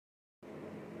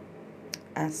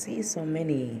I see so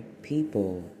many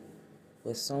people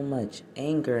with so much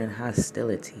anger and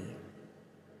hostility.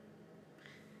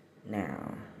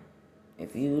 Now,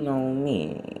 if you know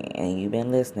me and you've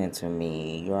been listening to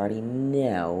me, you already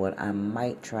know what I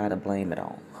might try to blame it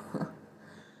on.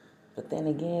 But then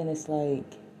again, it's like,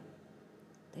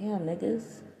 damn,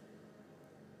 niggas.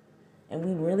 And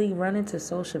we really run into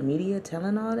social media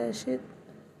telling all that shit?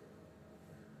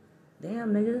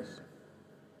 Damn, niggas.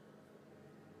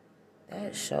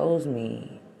 That shows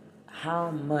me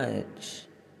how much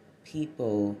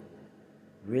people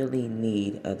really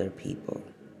need other people.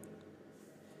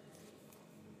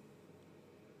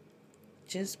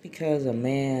 Just because a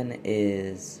man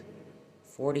is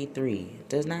 43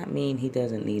 does not mean he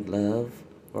doesn't need love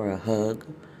or a hug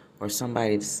or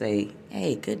somebody to say,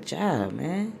 "Hey, good job,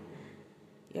 man.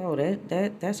 Yo,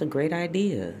 that's a great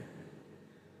idea.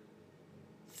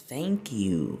 Thank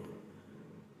you."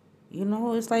 You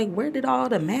know, it's like, where did all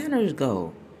the manners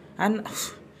go? I know,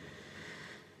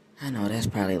 I know that's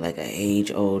probably like an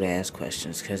age-old ass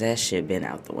questions because that shit been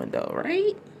out the window,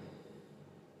 right?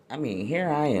 I mean, here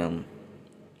I am,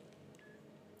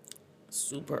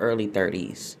 super early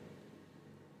 30s.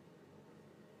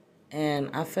 And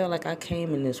I felt like I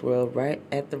came in this world right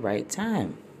at the right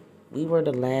time. We were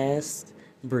the last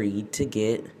breed to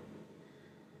get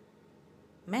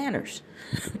manners,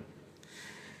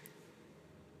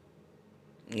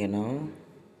 you know?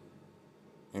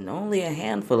 And only a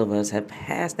handful of us have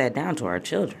passed that down to our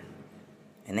children.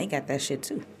 And they got that shit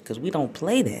too. Because we don't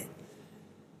play that.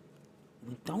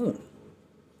 We don't.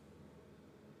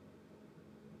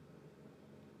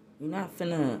 You're not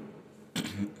finna.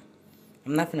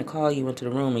 I'm not finna call you into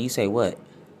the room and you say, what?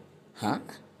 Huh?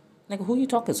 Nigga, who you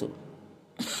talking to?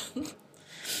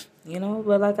 You know,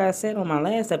 but like I said on my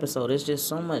last episode, there's just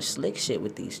so much slick shit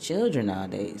with these children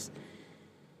nowadays.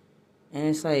 And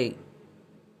it's like,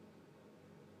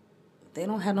 they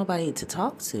don't have nobody to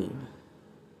talk to.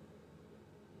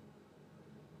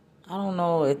 I don't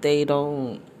know if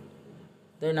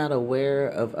they're not aware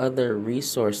of other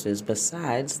resources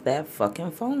besides that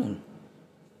fucking phone.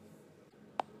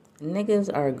 Niggas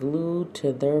are glued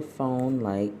to their phone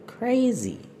like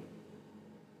crazy.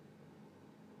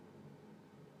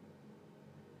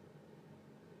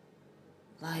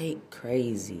 Like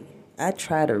crazy. I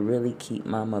try to really keep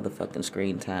my motherfucking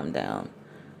screen time down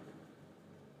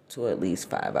to at least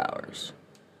 5 hours.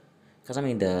 Because, I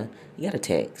mean, you gotta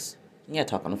text. You gotta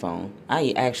talk on the phone.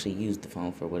 I actually use the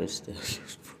phone for what it's still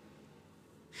used for.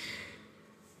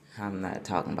 I'm not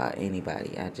talking about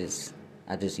anybody. I just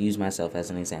use myself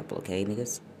as an example, okay,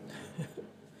 niggas?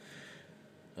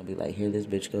 I'll be like, here this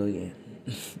bitch go again.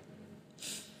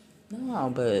 No,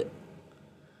 but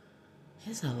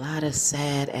there's a lot of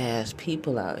sad ass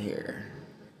people out here.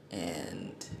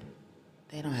 And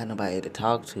they don't have nobody to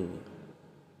talk to.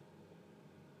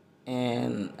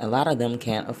 And a lot of them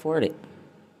can't afford it.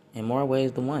 In more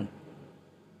ways than one.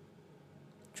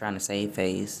 Trying to save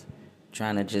face.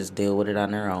 Trying to just deal with it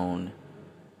on their own.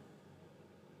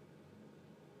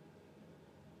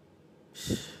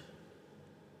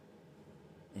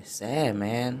 It's sad,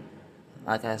 man.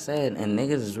 Like I said, and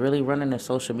niggas is really running to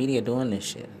social media doing this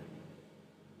shit.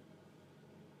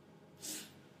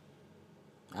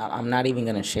 I'm not even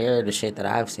gonna share the shit that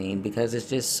I've seen because it's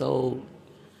just so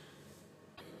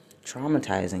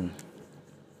traumatizing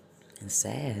and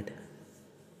sad.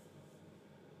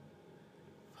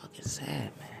 Fucking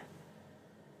sad, man.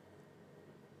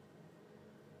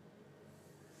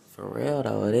 For real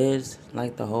though, it is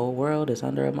like the whole world is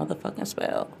under a motherfucking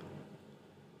spell.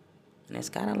 And it's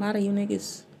got a lot of you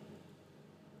niggas.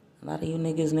 A lot of you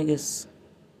niggas.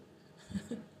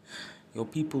 Your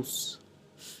peoples.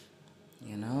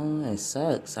 You know, it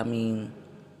sucks. I mean,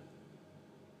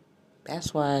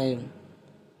 that's why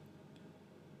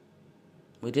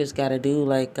we just gotta do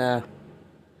like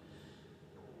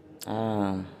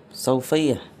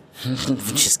Sophia. We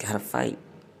just gotta fight.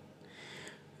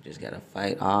 We just gotta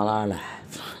fight all our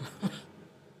lives.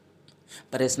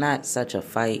 But it's not such a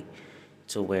fight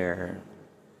to where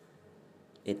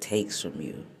it takes from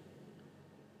you.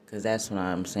 Because that's what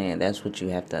I'm saying. That's what you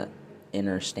have to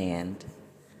understand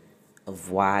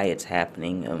of why it's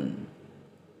happening and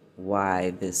why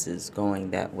this is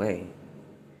going that way.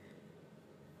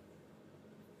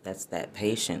 That's that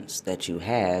patience that you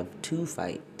have to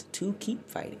fight, to keep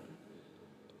fighting.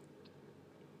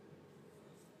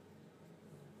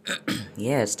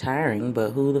 Yeah, it's tiring,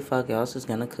 but who the fuck else is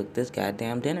gonna cook this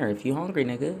goddamn dinner if you hungry,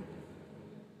 nigga?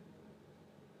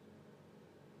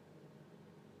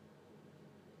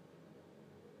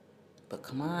 But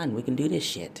come on, we can do this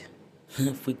shit.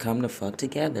 If we come to fuck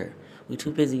together. We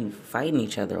too busy fighting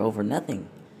each other over nothing.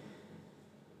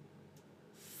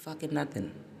 Fucking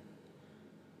nothing.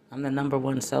 I'm the number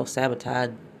one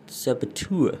saboteur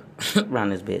around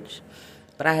this bitch.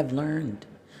 But I have learned.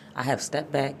 I have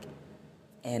stepped back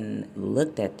and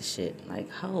looked at the shit. Like,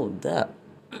 hold up.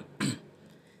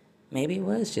 Maybe it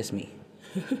was just me.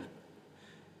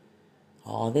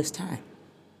 All this time.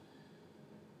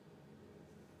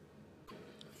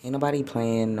 Ain't nobody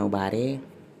playing nobody.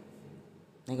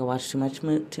 Nigga watch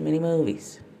too many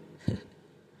movies.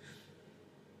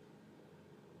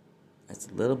 That's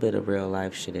a little bit of real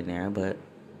life shit in there, but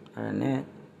other than that,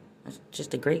 it's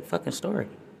just a great fucking story.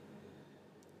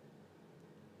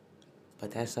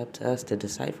 But that's up to us to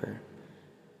decipher.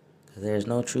 Because there's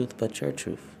no truth but your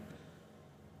truth.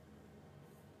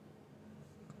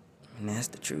 And that's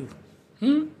the truth.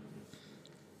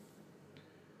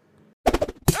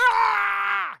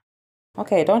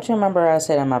 Okay, don't you remember I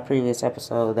said in my previous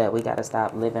episode that we gotta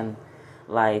stop living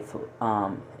life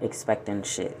expecting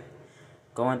shit?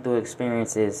 Going through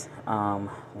experiences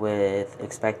with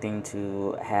expecting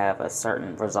to have a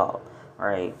certain result,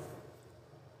 right?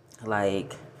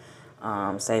 Like,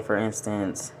 say for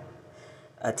instance,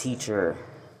 a teacher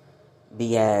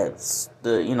be at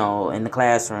in the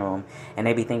classroom and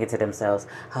they be thinking to themselves,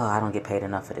 oh, I don't get paid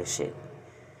enough for this shit.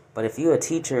 But if you're a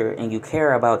teacher and you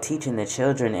care about teaching the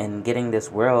children and getting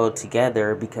this world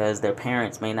together because their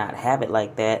parents may not have it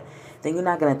like that, then you're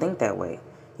not going to think that way.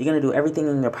 You're going to do everything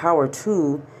in your power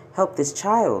to help this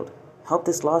child, help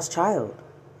this lost child.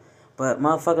 But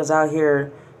motherfuckers out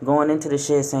here going into the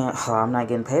shit saying, oh, I'm not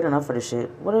getting paid enough for this shit.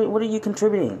 What are you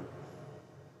contributing?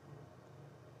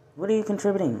 What are you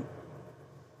contributing?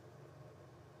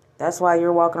 That's why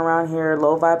you're walking around here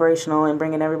low vibrational and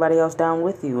bringing everybody else down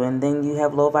with you. And then you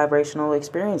have low vibrational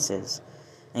experiences.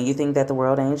 And you think that the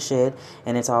world ain't shit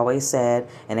and it's always sad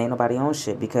and ain't nobody on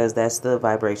shit because that's the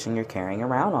vibration you're carrying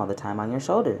around all the time on your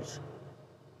shoulders.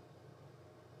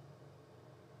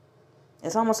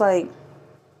 It's almost like,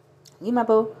 you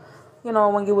remember,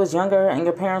 when you was younger and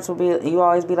your parents would be, you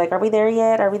always be like, are we there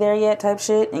yet? Are we there yet? Type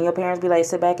shit. And your parents be like,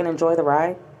 sit back and enjoy the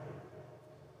ride.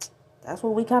 That's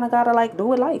what we kind of got to do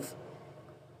with life.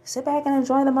 Sit back and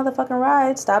enjoy the motherfucking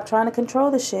ride. Stop trying to control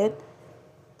the shit.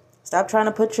 Stop trying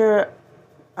to put your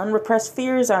unrepressed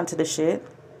fears onto the shit.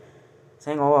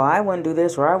 Saying, oh, I wouldn't do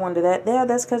this or I wouldn't do that. Yeah,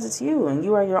 that's because it's you. And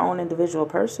you are your own individual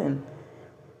person.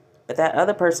 But that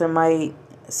other person might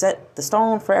set the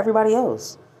stone for everybody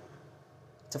else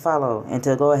to follow and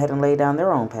to go ahead and lay down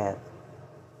their own path.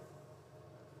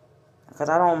 Because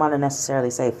I don't want to necessarily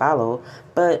say follow,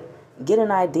 but get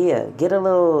an idea. Get a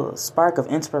little spark of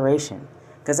inspiration.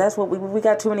 Because that's what we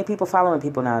got too many people following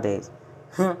people nowadays.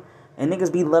 And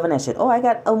niggas be loving that shit. Oh, I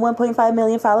got 1.5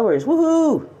 million followers.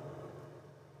 Woohoo!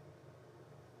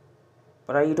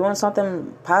 But are you doing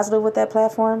something positive with that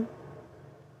platform?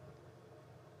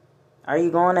 Are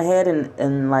you going ahead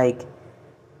and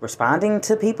responding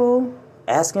to people?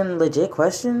 Asking legit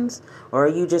questions? Or are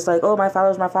you just like, oh, my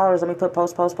followers, let me put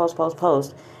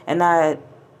post, and not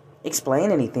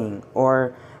explain anything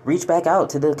or reach back out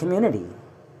to the community?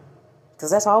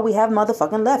 Because that's all we have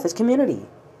motherfucking left is community.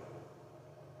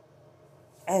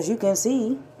 As you can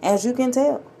see, as you can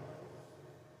tell.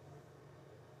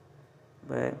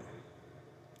 But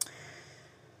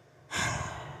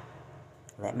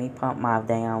let me pump my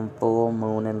damn full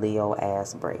moon and Leo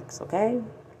ass brakes, okay?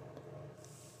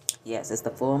 Yes, it's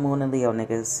the full moon in Leo,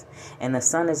 niggas. And the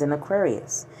sun is in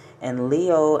Aquarius. And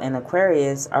Leo and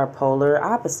Aquarius are polar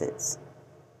opposites.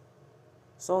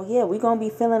 So, yeah, we going to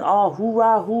be feeling all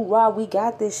hoorah, hoorah, we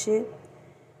got this shit.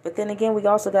 But then again, we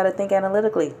also got to think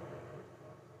analytically.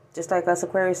 Just like us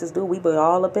Aquariuses do, we be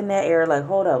all up in that air like,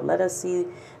 hold up, let us see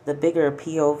the bigger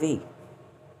POV.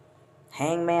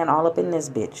 Hangman all up in this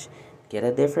bitch. Get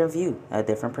a different view, a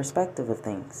different perspective of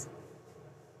things.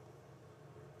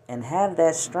 And have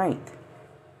that strength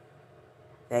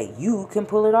that you can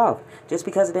pull it off. Just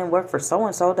because it didn't work for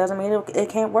so-and-so doesn't mean it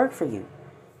can't work for you.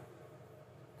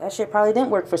 That shit probably didn't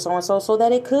work for so-and-so so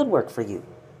that it could work for you.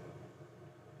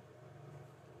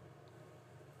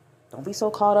 Don't be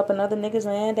so caught up in other niggas,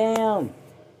 man. Damn.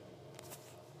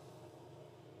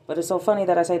 But it's so funny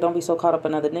that I say don't be so caught up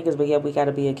in other niggas, but yet we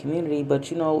gotta be a community.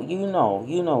 But you know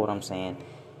what I'm saying.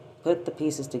 Put the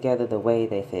pieces together the way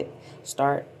they fit.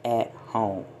 Start at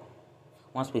home.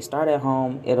 Once we start at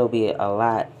home, it'll be a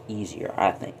lot easier,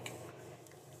 I think.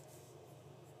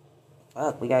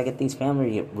 Fuck, we gotta get these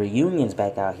family reunions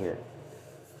back out here.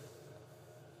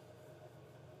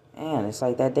 Man, it's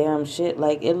like that damn shit.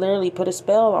 Like, it literally put a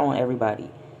spell on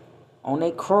everybody. On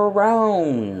their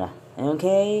crown.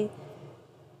 Okay?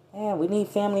 Yeah, we need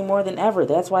family more than ever.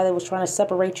 That's why they was trying to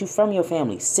separate you from your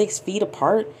family. 6 feet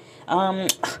apart. Um,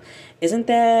 isn't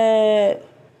that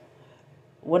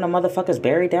when a motherfucker's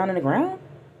buried down in the ground?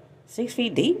 6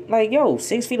 feet deep? Like, yo,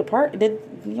 6 feet apart? Did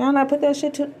y'all not put that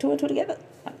shit two and two together?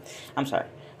 I'm sorry.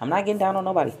 I'm not getting down on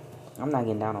nobody. I'm not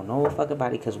getting down on no fucking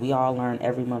body because we all learn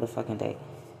every motherfucking day.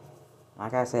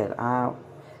 Like I said, I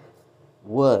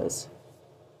was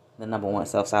the number one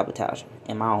self-sabotager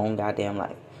in my own goddamn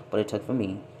life. But it took for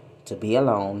me to be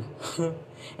alone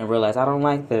and realize I don't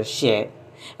like this shit.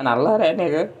 And I love that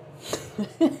nigga.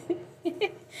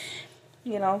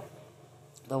 You know?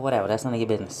 But whatever, that's none of your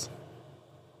business.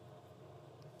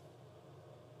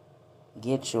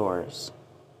 Get yours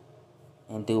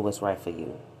and do what's right for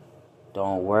you.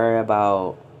 Don't worry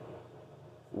about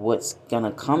what's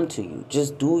gonna come to you.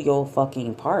 Just do your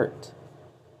fucking part.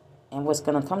 And what's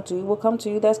gonna come to you will come to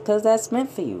you. That's because that's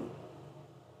meant for you.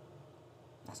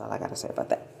 That's all I gotta say about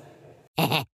that.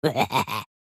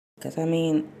 Because, I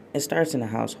mean, it starts in the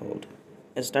household.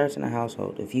 It starts in the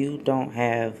household. If you don't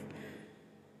have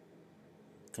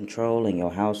control in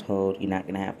your household, you're not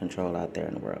gonna have control out there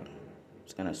in the world.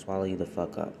 It's gonna swallow you the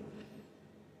fuck up.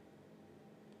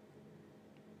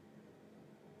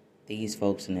 These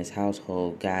folks in this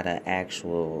household got an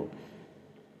actual,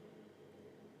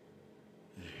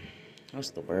 what's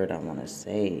the word I want to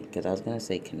say? Because I was going to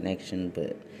say connection,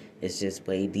 but it's just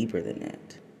way deeper than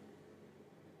that.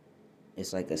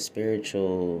 It's like a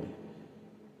spiritual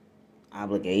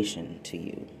obligation to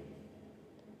you.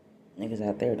 Niggas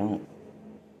out there don't.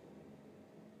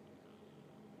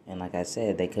 And like I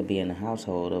said, they could be in the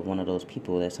household of one of those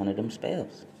people that's under them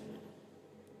spells.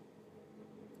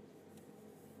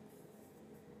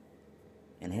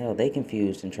 And hell, they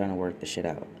confused and trying to work the shit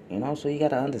out. You know, so you got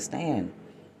to understand.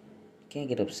 You can't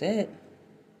get upset.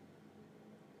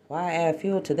 Why add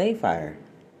fuel to their fire?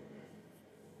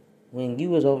 When you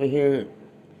was over here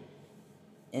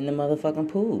in the motherfucking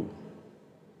pool.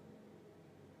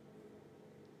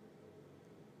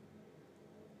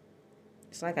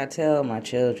 It's like I tell my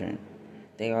children.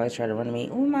 They always try to run to me.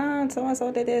 Oh, mom,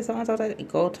 so-and-so did this, so-and-so did that.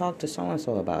 Go talk to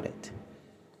so-and-so about it.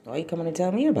 Why are you coming to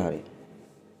tell me about it?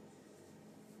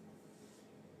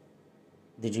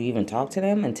 Did you even talk to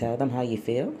them and tell them how you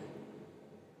feel?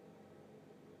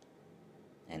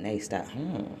 And they stop,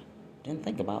 didn't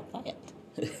think about that.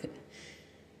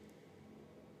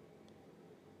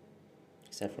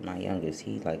 Except for my youngest,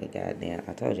 he like a goddamn,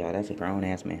 I told y'all, that's a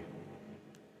grown-ass man.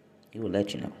 He will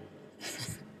let you know.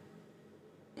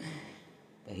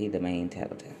 But he the main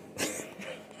tattletale.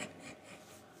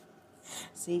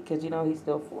 See, because, you know, he's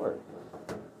still 4.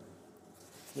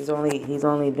 He's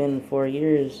only been 4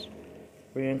 years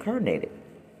reincarnated.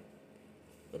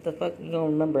 What the fuck you gonna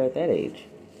remember at that age?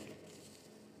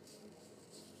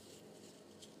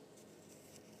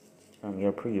 From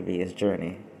your previous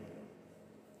journey.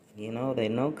 You know, they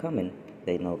know coming.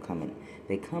 They know coming.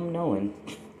 They come knowing.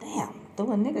 Damn,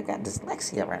 though a nigga got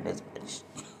dyslexia around this bitch.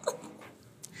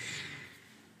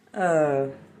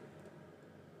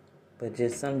 But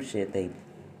just some shit they,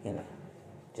 you know,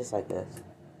 just like us.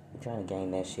 We're trying to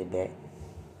gain that shit back.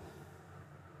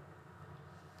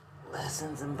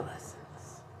 Lessons and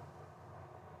blessings.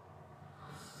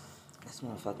 It's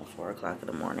motherfucking 4 o'clock in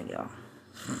the morning, y'all.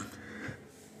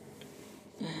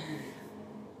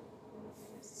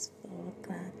 It's 4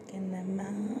 o'clock in the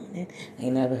morning.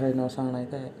 Ain't never heard no song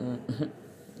like that. No.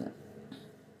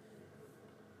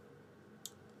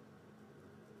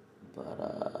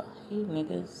 But, hey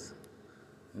niggas.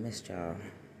 Missed y'all.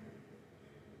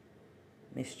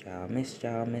 Missed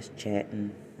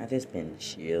chatting. I just been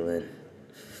chilling.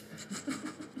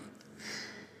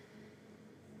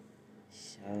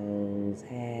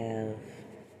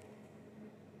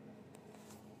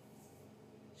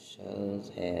 Shows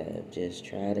have just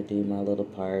try to do my little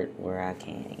part where I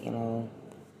can, you know.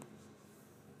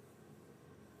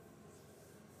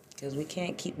 Because we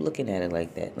can't keep looking at it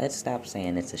like that. Let's stop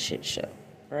saying it's a shit show,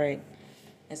 right?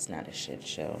 It's not a shit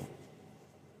show.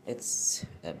 It's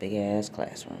a big ass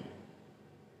classroom.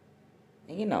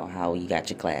 And you know how you got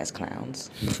your class clowns.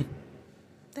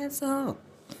 That's all.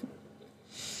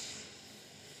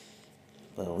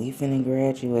 But we finna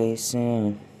graduate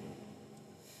soon.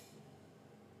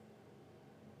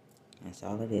 That's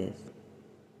all it is.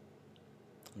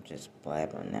 I'm just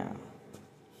blabbering now.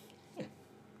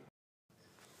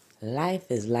 Life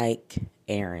is like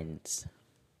errands.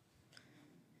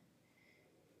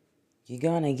 You're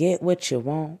gonna get what you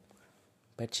want,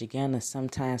 but you're gonna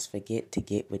sometimes forget to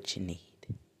get what you need.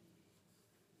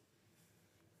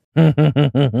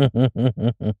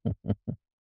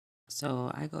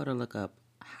 So I go to look up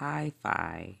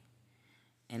hi-fi,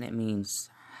 and it means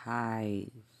high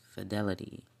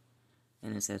fidelity.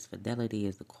 And it says fidelity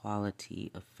is the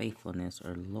quality of faithfulness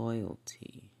or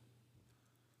loyalty.